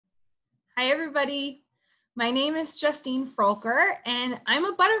Hi, everybody. My name is Justine and I'm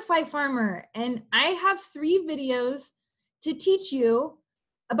a butterfly farmer. And I have 3 videos to teach you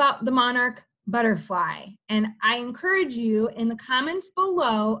about the Monarch Butterfly. And I encourage you in the comments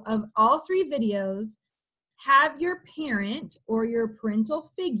below of all 3 videos, have your parent or your parental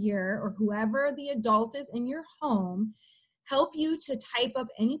figure or whoever the adult is in your home help you to type up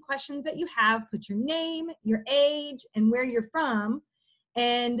any questions that you have, put your name, your age, and where you're from.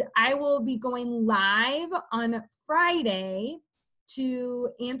 And I will be going live on Friday to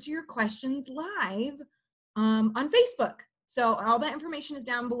answer your questions live on Facebook. So all that information is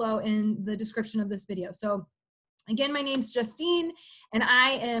down below in the description of this video. So again, my name's Justine, and I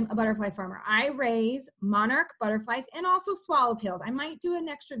am a butterfly farmer. I raise monarch butterflies and also swallowtails. I might do an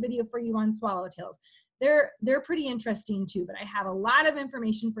extra video for you on swallowtails. They're pretty interesting too, but I have a lot of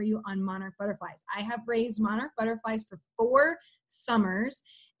information for you on monarch butterflies. I have raised monarch butterflies for 4 summers,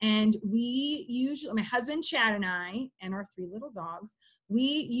 and we usually, my husband Chad and I, and our 3 little dogs, we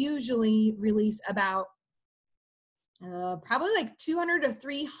usually release about probably like 200 to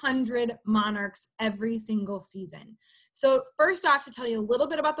 300 monarchs every single season. So first off, to tell you a little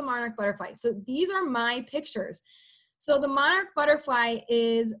bit about the monarch butterfly. So these are my pictures. So the monarch butterfly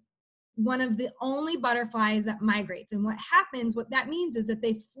is one of the only butterflies that migrates. And what happens, what that means is that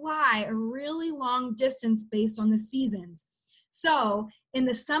they fly a really long distance based on the seasons. So in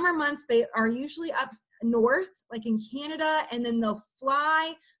the summer months, they are usually up north, like in Canada, and then they'll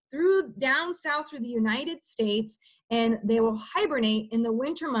fly down south through the United States, and they will hibernate in the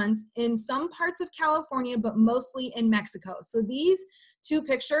winter months in some parts of California, but mostly in Mexico. So these 2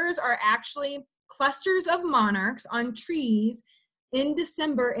 pictures are actually clusters of monarchs on trees in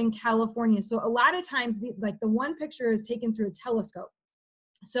December in California. So a lot of times, like the one picture is taken through a telescope.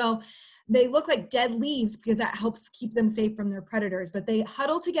 So they look like dead leaves because that helps keep them safe from their predators. But they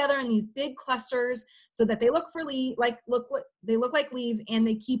huddle together in these big clusters so that they look like leaves, and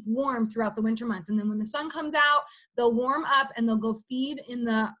they keep warm throughout the winter months. And then when the sun comes out, they'll warm up and they'll go feed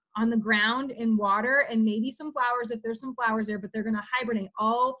on the ground in water and maybe some flowers if there's some flowers there. But they're going to hibernate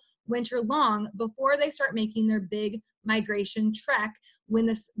all winter long before they start making their big migration trek when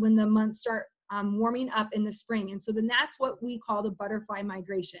the months start warming up in the spring. And so then that's what we call the butterfly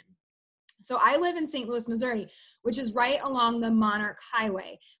migration. So I live in St. Louis, Missouri, which is right along the Monarch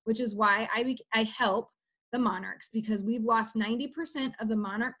Highway, which is why I help the monarchs, because we've lost 90% of the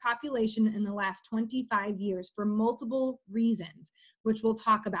monarch population in the last 25 years for multiple reasons, which we'll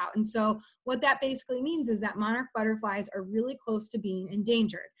talk about. And so what that basically means is that monarch butterflies are really close to being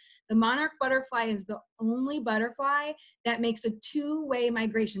endangered. The monarch butterfly is the only butterfly that makes a 2-way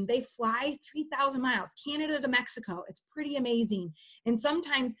migration. They fly 3,000 miles, Canada to Mexico. It's pretty amazing. And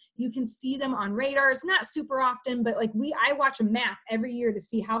sometimes you can see them on radars, not super often, but like I watch a map every year to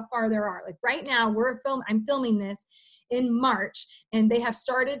see how far there are. Like right now I'm filming this in March, and they have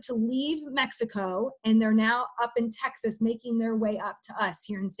started to leave Mexico, and they're now up in Texas making their way up to us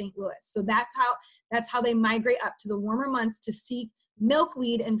here in St. Louis. So that's how they migrate up to the warmer months to seek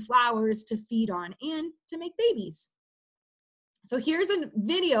milkweed and flowers to feed on and to make babies. So here's a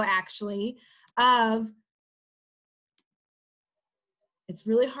video actually of, it's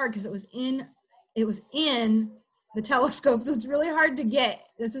really hard because it was in the telescope, so it's really hard to get.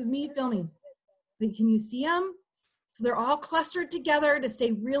 This is me filming. But can you see them? So they're all clustered together to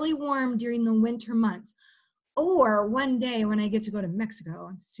stay really warm during the winter months. Or one day when I get to go to Mexico,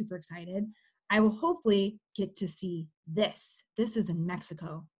 I'm super excited, I will hopefully get to see this. This is in Mexico.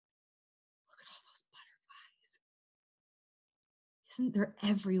 Look at all those butterflies. They're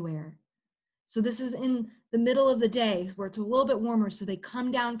everywhere. So this is in the middle of the day where it's a little bit warmer. So they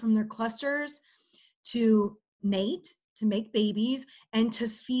come down from their clusters to mate, to make babies, and to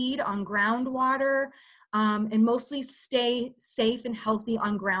feed on groundwater, and mostly stay safe and healthy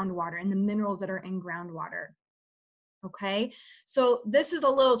on groundwater and the minerals that are in groundwater. Okay, so this is a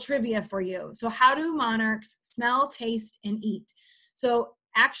little trivia for you. So how do monarchs smell, taste, and eat? So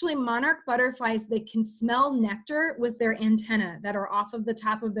actually monarch butterflies, they can smell nectar with their antennae that are off of the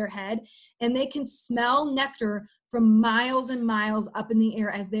top of their head, and they can smell nectar from miles and miles up in the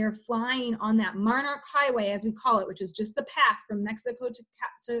air as they're flying on that Monarch Highway, as we call it, which is just the path from Mexico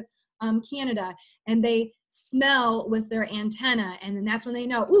to Canada, and they smell with their antenna, and then that's when they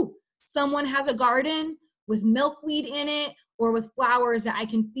know, ooh, someone has a garden with milkweed in it or with flowers that I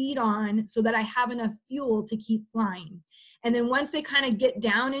can feed on so that I have enough fuel to keep flying. And then once they kind of get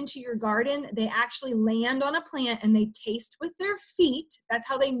down into your garden, they actually land on a plant and they taste with their feet. That's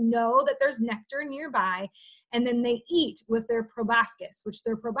how they know that there's nectar nearby. And then they eat with their proboscis, which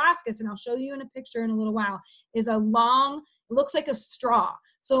their proboscis, and I'll show you in a picture in a little while, is a long, looks like a straw.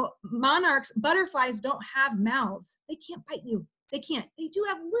 So monarchs, butterflies don't have mouths. They can't bite you. They can't. They do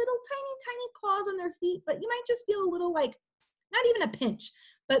have little tiny claws on their feet, but you might just feel a little like, not even a pinch,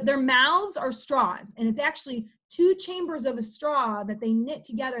 but their mouths are straws. And it's actually 2 chambers of a straw that they knit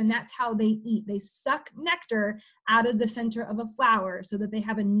together, and that's how they eat. They suck nectar out of the center of a flower so that they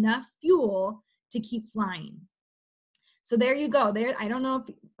have enough fuel to keep flying. So there you go. There, I don't know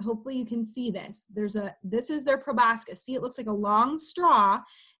if, hopefully you can see this. This is their proboscis. See, it looks like a long straw,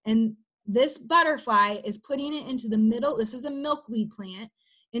 and this butterfly is putting it into the middle. This is a milkweed plant,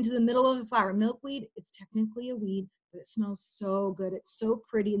 into the middle of the flower. Milkweed, it's technically a weed, but it smells so good. It's so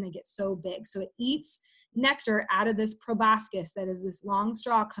pretty, and they get so big. So it eats nectar out of this proboscis that is this long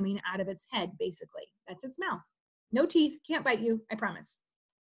straw coming out of its head, basically. That's its mouth. No teeth, can't bite you, I promise.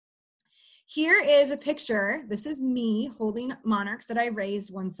 Here is a picture. This is me holding monarchs that I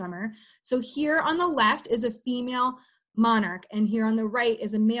raised one summer. So here on the left is a female monarch, and here on the right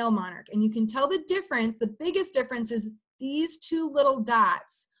is a male monarch. And you can tell the difference. The biggest difference is these 2 little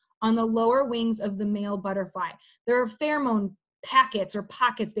dots on the lower wings of the male butterfly. There are pheromone packets or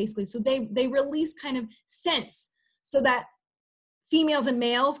pockets, basically. So they release kind of scents so that females and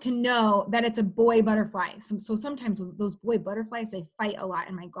males can know that it's a boy butterfly. So sometimes those boy butterflies, they fight a lot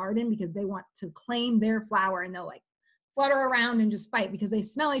in my garden because they want to claim their flower, and they'll like flutter around and just fight because they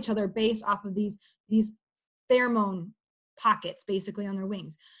smell each other based off of these pheromone pockets basically on their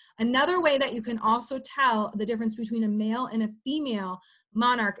wings. Another way that you can also tell the difference between a male and a female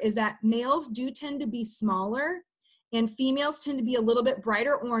monarch is that males do tend to be smaller and females tend to be a little bit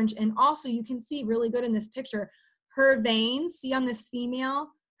brighter orange. And also you can see really good in this picture, her veins, see on this female,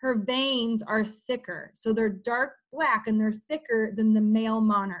 her veins are thicker. So they're dark black and they're thicker than the male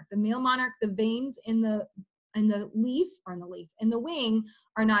monarch. The male monarch, the veins in the leaf, or in the wing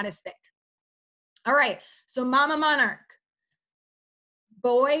are not as thick. All right, so mama monarch.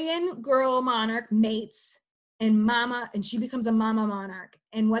 Boy and girl monarch mates, and she becomes a mama monarch.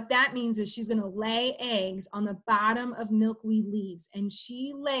 And what that means is she's gonna lay eggs on the bottom of milkweed leaves, and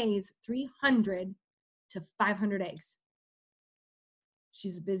she lays 300 to 500 eggs.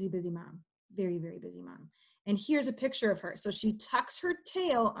 She's a busy mom, very, very busy mom. And here's a picture of her. So she tucks her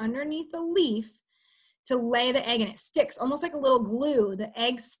tail underneath the leaf to lay the egg, and it sticks almost like a little glue. The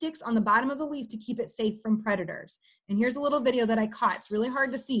egg sticks on the bottom of the leaf to keep it safe from predators. And here's a little video that I caught. It's really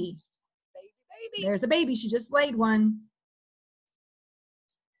hard to see. Baby. There's a baby. She just laid one.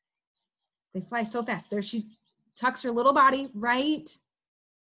 They fly so fast. There she tucks her little body right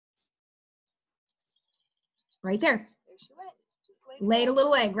there. There she went. Just laid a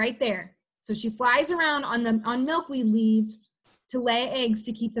little egg right there. So she flies around on milkweed leaves to lay eggs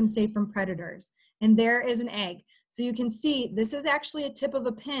to keep them safe from predators. And there is an egg. So you can see this is actually a tip of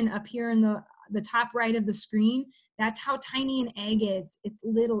a pin up here in the top right of the screen. That's how tiny an egg is. It's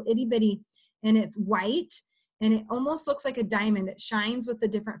little itty bitty, and it's white, and it almost looks like a diamond. It shines with the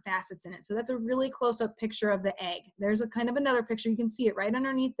different facets in it. So that's a really close-up picture of the egg. There's a kind of another picture. You can see it right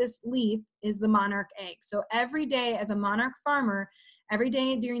underneath this leaf is the monarch egg. So every day as a monarch farmer, every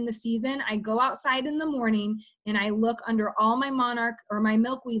day during the season, I go outside in the morning and I look under all my monarch or my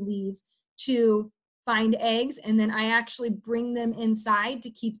milkweed leaves to find eggs, and then I actually bring them inside to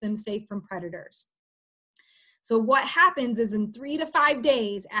keep them safe from predators. So what happens is in 3 to 5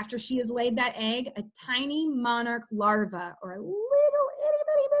 days after she has laid that egg, a tiny monarch larva or a little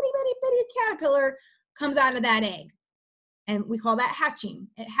itty bitty caterpillar comes out of that egg. And we call that hatching.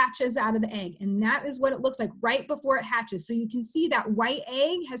 It hatches out of the egg. And that is what it looks like right before it hatches. So you can see that white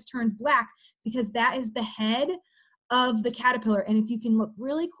egg has turned black because that is the head of the caterpillar. And if you can look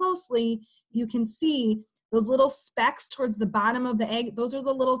really closely, you can see those little specks towards the bottom of the egg. Those are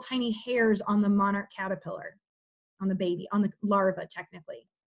the little tiny hairs on the monarch caterpillar, on the baby, on the larva technically.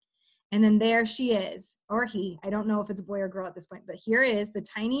 And then there she is, or he. I don't know if it's a boy or girl at this point, but here is the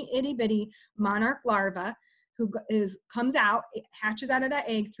tiny itty bitty monarch larva who comes out. It hatches out of that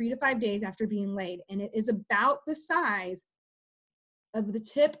egg 3 to 5 days after being laid. And it is about the size of the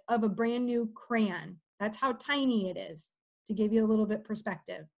tip of a brand new crayon. That's how tiny it is, to give you a little bit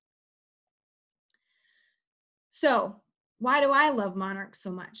perspective. So why do I love monarchs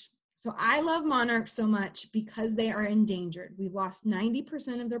so much? So I love monarchs so much because they are endangered. We've lost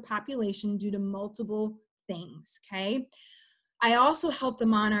 90% of their population due to multiple things, okay? I also help the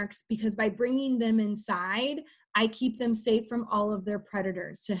monarchs because by bringing them inside, I keep them safe from all of their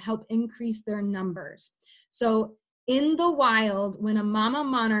predators to help increase their numbers. So in the wild, when a mama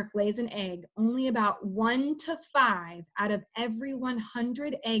monarch lays an egg, only about 1 to 5 out of every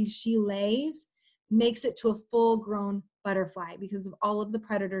 100 eggs she lays makes it to a full-grown butterfly because of all of the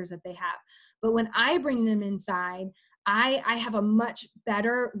predators that they have. But when I bring them inside, I have a much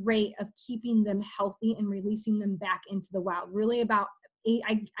better rate of keeping them healthy and releasing them back into the wild. Really about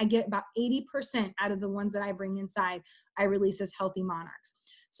I get about 80% out of the ones that I bring inside, I release as healthy monarchs.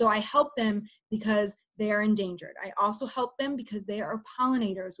 So I help them because they are endangered. I also help them because they are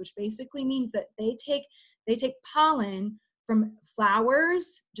pollinators, which basically means that they take pollen from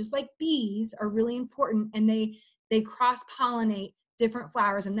flowers, just like bees are really important, and they cross-pollinate different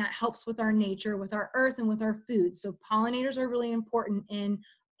flowers, and that helps with our nature, with our earth, and with our food. So pollinators are really important in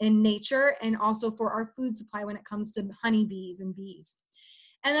nature and also for our food supply when it comes to honeybees and bees.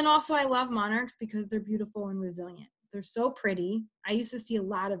 And then also I love monarchs because they're beautiful and resilient. They're so pretty. I used to see a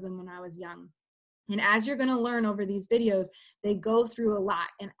lot of them when I was young. And as you're going to learn over these videos, they go through a lot.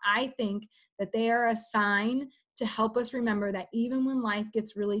 And I think that they are a sign to help us remember that even when life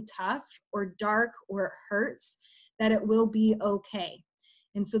gets really tough or dark or it hurts, that it will be okay.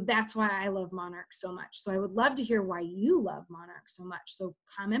 And so that's why I love monarchs so much. So I would love to hear why you love monarchs so much. So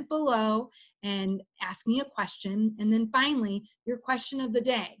comment below and ask me a question. And then finally, your question of the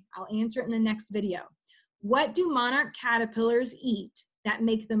day. I'll answer it in the next video. What do monarch caterpillars eat that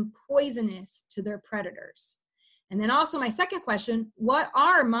make them poisonous to their predators? And then also my second question, what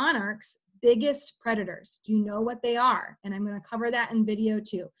are monarchs' biggest predators? Do you know what they are? And I'm going to cover that in video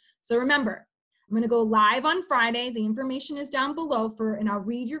 2. So remember, I'm going to go live on Friday. The information is down below and I'll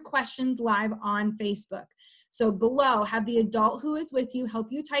read your questions live on Facebook. So below, have the adult who is with you help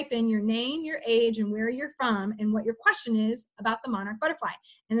you type in your name, your age, and where you're from, and what your question is about the monarch butterfly.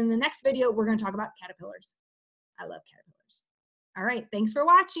 And in the next video, we're going to talk about caterpillars. I love caterpillars. All right, thanks for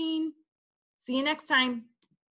watching. See you next time.